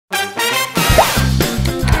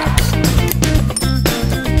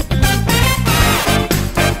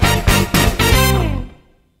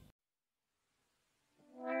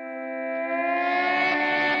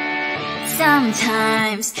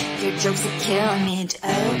sometimes your jokes are killing me.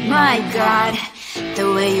 Oh my god,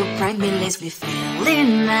 the way you prank me leaves me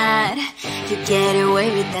feeling mad. You get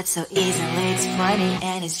away with that so easily. It's funny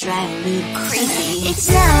and it's driving me crazy. It's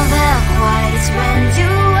never quiet, it's when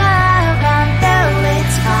you are around. Though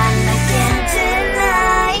it's fun, I can't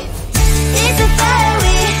deny. It's a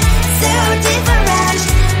very so different,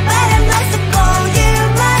 but I'm blessed to call you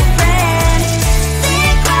my friend.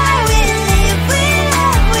 Think why we live, we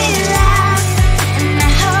love, we laugh, and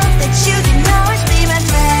I hope that you can always be my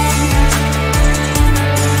friend.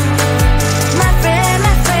 My friend,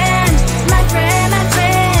 my friend, my friend, my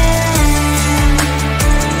friend.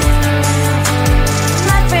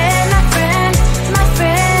 My friend, my friend, my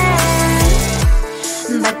friend.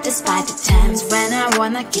 But despite the times when I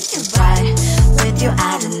wanna get you right, with you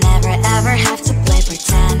I don't never ever have to play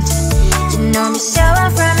pretend. You know me so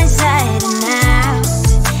well from inside and out,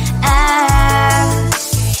 out.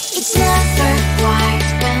 It's never quiet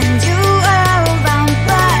when you are around,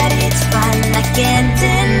 but it's fun, I can't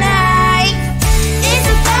deny. It's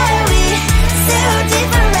a very so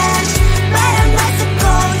different, but I'm glad to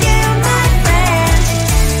call you my friend.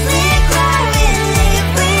 We cry, we live,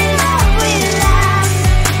 we love, we laugh,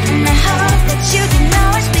 and I hope that you can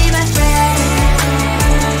always be my friend.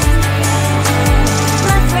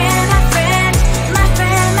 My friend, my friend, my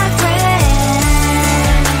friend, my friend.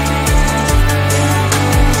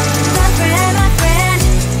 My friend, my friend,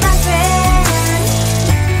 my friend.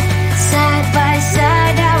 Side by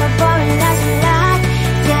side, our body lasts a lot.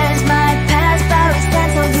 Yes, my past, but we stand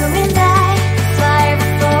so you and I. Fly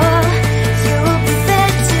before you will be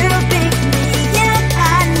there to pick me, yet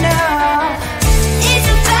I know it's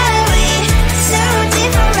a very so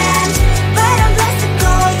different, but I'm blessed to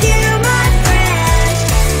call you my friend.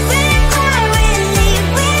 We cry, we live,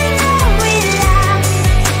 we love, we laugh,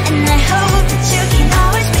 and I hope that you can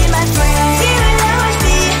always be my friend. You will always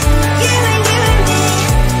be you and me.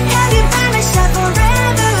 Have you by my side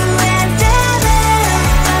forever and ever.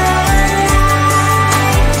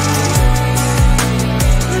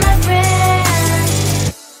 My friend.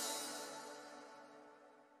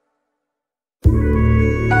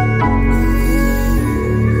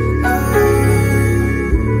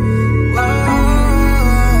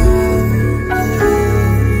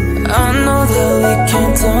 I know that we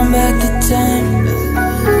can't turn back the time,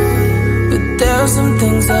 but there are some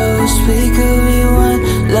things I wish we could rewind.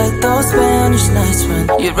 Like those Spanish nights when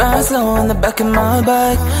you ride slow on the back of my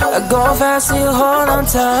bike. I go fast and you hold on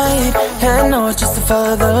tight. Head north just to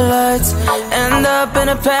follow the lights. End up in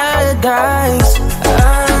a paradise. I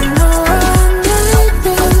know I made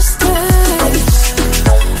mistakes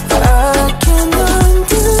I can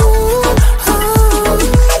undo.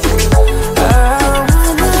 I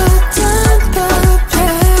wanna turn the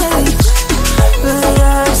page, but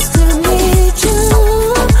I still need you.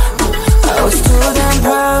 I was too damn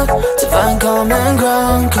proud to find common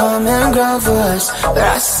ground for us. But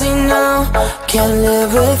I see now, can't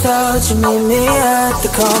live without you. Meet me at the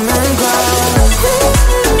common ground.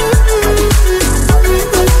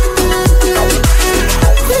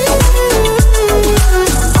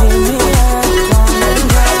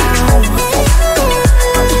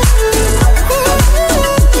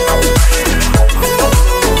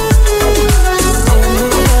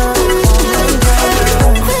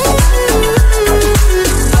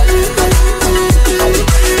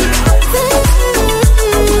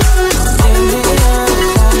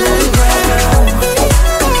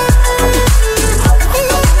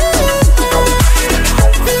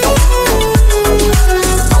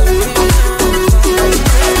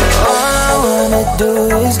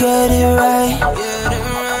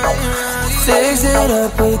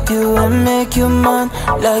 Make you mine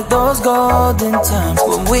like those golden times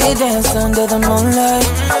when we danced under the moonlight.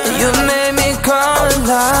 You made me come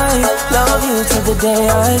alive. Love you till the day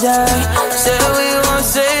I die. Said we won't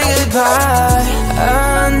say goodbye.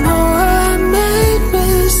 I know I made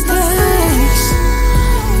mistakes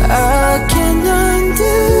I can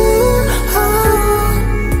undo.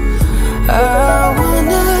 I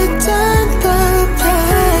wanna turn the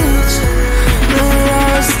page, but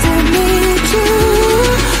I still need you.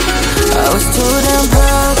 I was too damn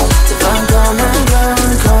proud to find common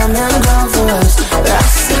ground for us. But I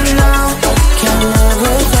see now, can't live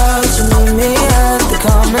without you. Meet me at the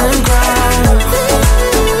common ground.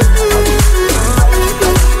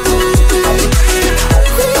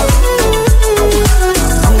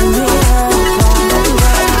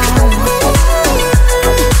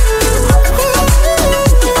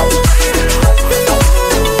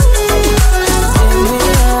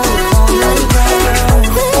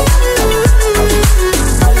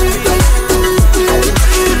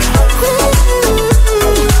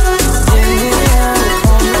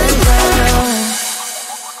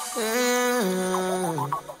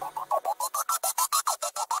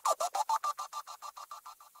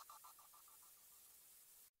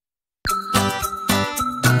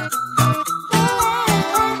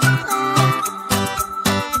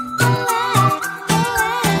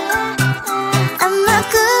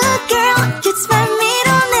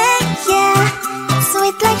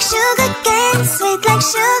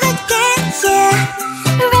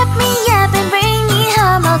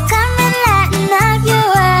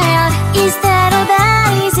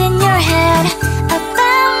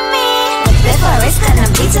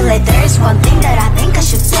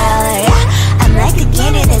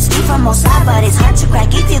 but it's hard to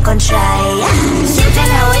crack if you can try. You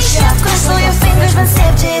don't know it's chef, cross all your fingers when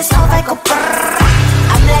safety is all like a brrr.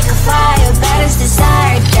 I'm like a fire, baddest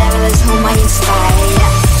desire, devil is whom I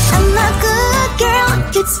inspire. I'm a good girl,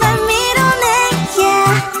 it's my middle name,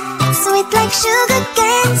 yeah. Sweet like sugar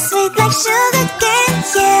cane, sweet like sugar cane,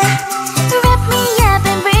 yeah. Wrap me up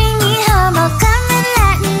and bring me home, I'll come and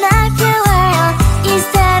lighten up your world.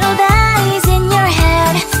 Instead of eyes in your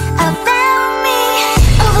head about me.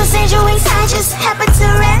 All those angel wings I just happen to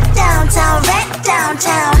rent downtown,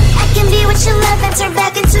 I can be what you love and turn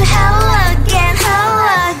back into hell again,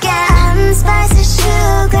 I'm spicy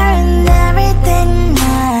sugar and everything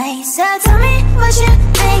nice. So tell me what you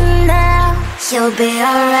think now, you'll be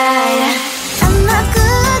alright. I'm a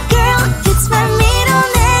good girl, it's my middle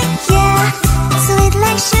name, yeah. Sweet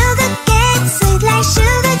like sugar cane, sweet like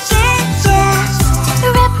sugar cane, yeah.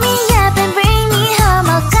 Wrap me up and bring me home,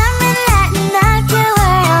 I'll come and lighten up your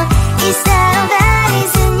world. Instead of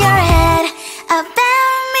bodies in your head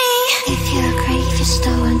about me. If you agree, if you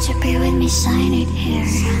still want to be with me, sign it here.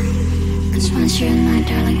 Cause once you're in my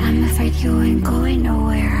darling, I'm afraid you ain't going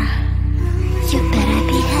nowhere. You better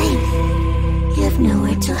behave, you have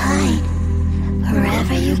nowhere to hide.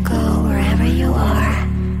 Wherever you go, wherever you are,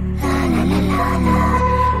 la la la la la,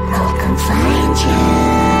 I'll come find you.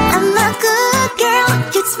 I'm a good girl,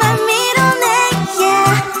 it's my middle name,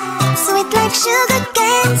 yeah. Sweet like sugar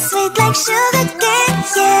cane, sweet like sugar cane,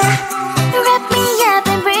 yeah. Wrap me up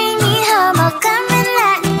and bring me home, I'll come and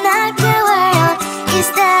lighten up your world.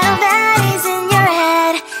 Instead of bodies in your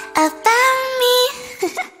head about me.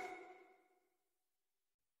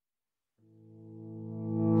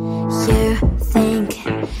 You think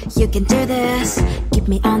you can do this, keep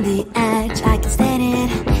me on the edge, I can stand it.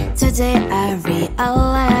 Today I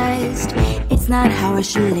realized it's not how I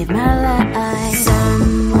should live my life.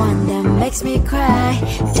 Someone that makes me cry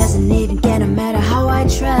doesn't even get no matter how I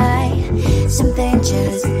try. Something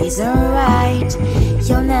just isn't right,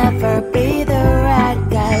 you'll never be the right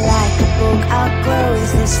guy. Like a book, I'll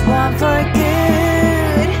close this one for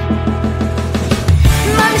good.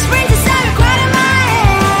 Mommy's brains inside right in my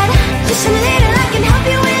head. Just a little, I can help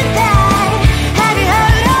you with that. Have you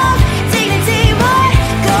heard of dignity, boy?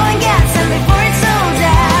 Go and get some before it's sold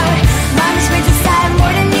out. Mommy's brains inside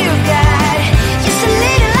more than you got. Just a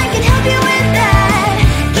little, I can help you with that.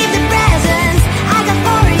 Give the presents I got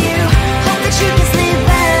for you. Hope that you can sleep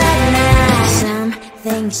well at night. Some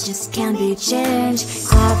things just can't be changed.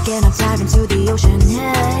 Cloud and I'm diving to the ocean,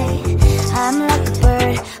 hey. I'm like a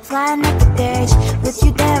bird, flying like a cage. With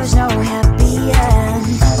you there was no happy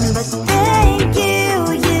end. But thank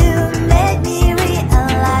you, you made me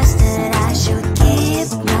realize that I should keep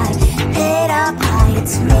my head up high.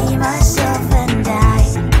 It's me, myself and I.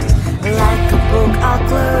 Like a book, I'll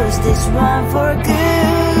close this one for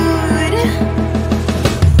good.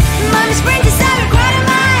 Mommy's brain decided right in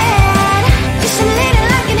my head. Just a little,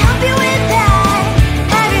 I can help you with that.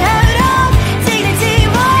 Have you heard of dignity,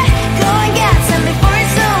 boy? Go and get some before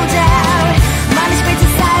it's sold out. Mommy's brain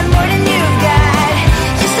decided more than you got.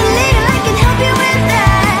 Just a little, I can help you with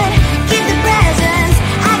that. Give the presents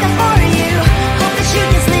I got for you. Hope that you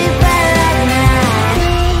can sleep well at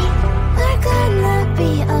night. We're gonna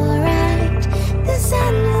be alright. The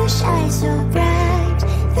sun will shine so bright.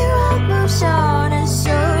 The road moves on and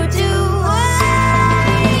so do I.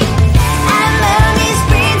 I love these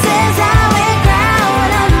princess, I wear crown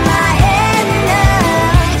on my head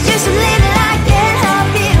now. Just a little, I can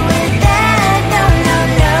help you with that. No, no,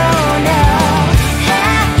 no, no.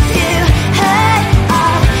 Have you heard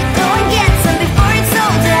of? Go and get some before it's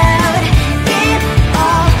sold out. Give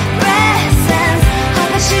all presents. Hope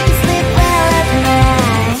that you can sleep well at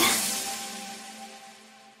night.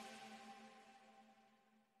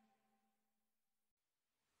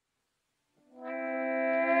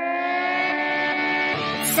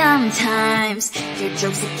 Sometimes your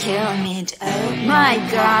jokes are killing me. Oh my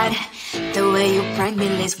god, the way you prank me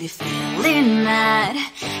leaves me feeling mad.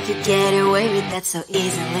 You get away with that so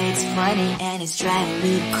easily. It's funny and it's driving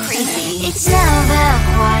me crazy. It's never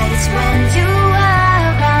quiet, it's when you are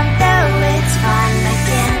around. Though it's fun, I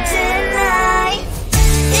can't deny.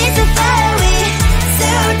 It's a fire we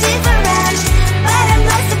so different, but I'm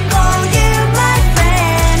blessed to call you my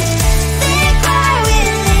friend. Think why we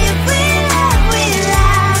live, we love, we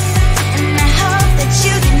laugh, and I hope that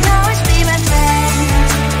you can always be my friend.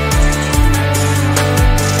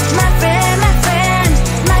 My friend, my friend,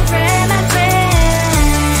 my friend, my friend.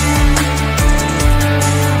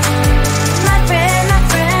 My friend, my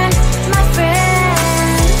friend, my friend.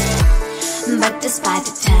 But despite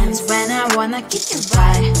the times when I wanna kick your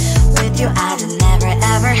butt, with you I don't never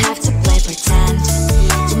ever have to play pretend.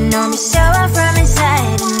 You know me so well from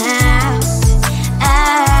inside and out,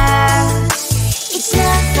 out. It's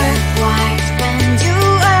never quiet when you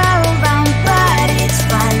are around, but it's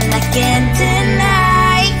fun, I can't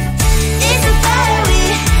deny. It's a better we,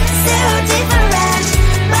 so different,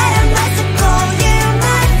 but I'm about to call you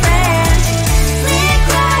my friend. We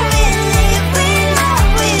cry, we live, we love,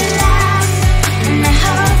 we laugh, and I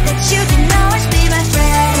hope that you can always be my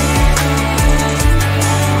friend.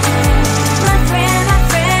 My friend, my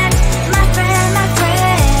friend, my friend, my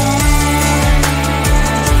friend.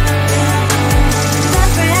 My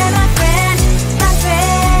friend, my friend, my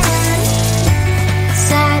friend.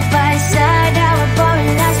 Side by side, our bond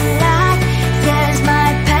lasts a lot. Yes, my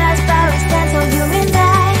past, but we stand so you and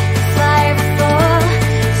I. Fire before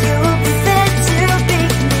you'll be there to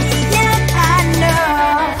pick me, yet I know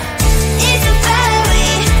it's a better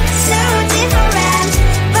way, so different,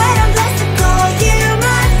 but I'm blessed to call you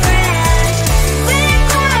my friend. We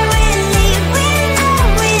cry, we live, we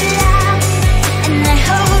love, we laugh, and I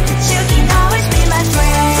hope that you can always be my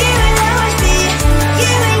friend. You will always be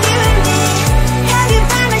you and me. Have you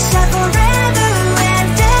by my side forever and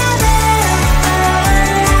ever alive,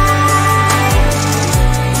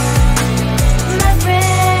 my friend.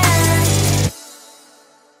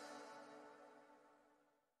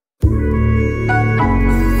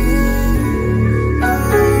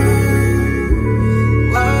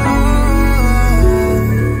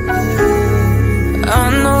 I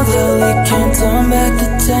know that we can't turn back the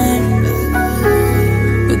time,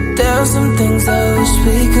 but there are some things I wish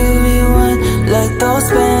we could rewind. Like those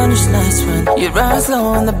Spanish nights when you ride slow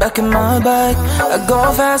on the back of my bike. I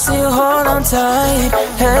go fast and you hold on tight.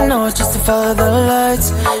 Head north just to follow the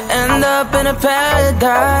lights. End up in a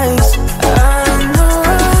paradise. I know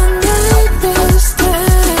I made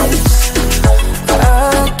mistakes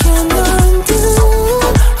I can undo.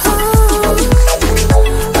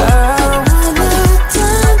 I wanna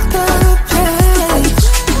turn the page,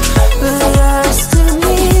 but I still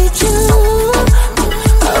need you.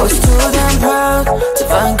 I was too damn proud to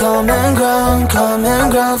find common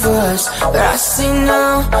ground for us. But I see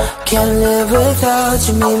now, can't live without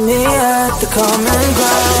you. Meet me at the common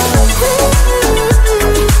ground.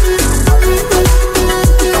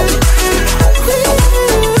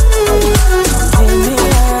 Meet me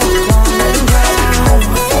at the common ground.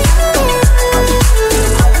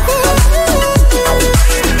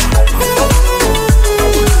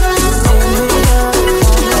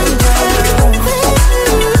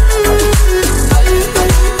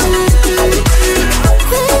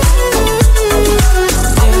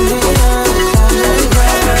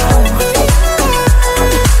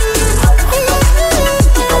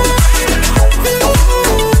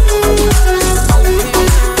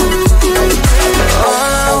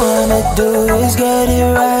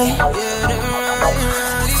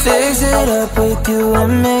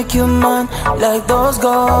 And make you mine, like those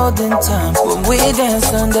golden times when we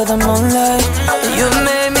danced under the moonlight. You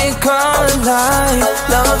made me come alive.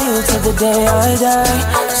 Love you till the day I die.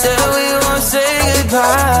 Said we won't say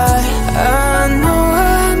goodbye. I know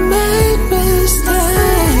I made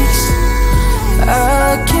mistakes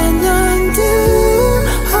I can undo.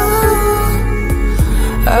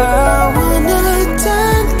 I wanna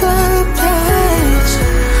turn the page,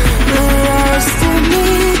 but I still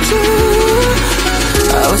need you.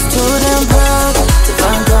 I was too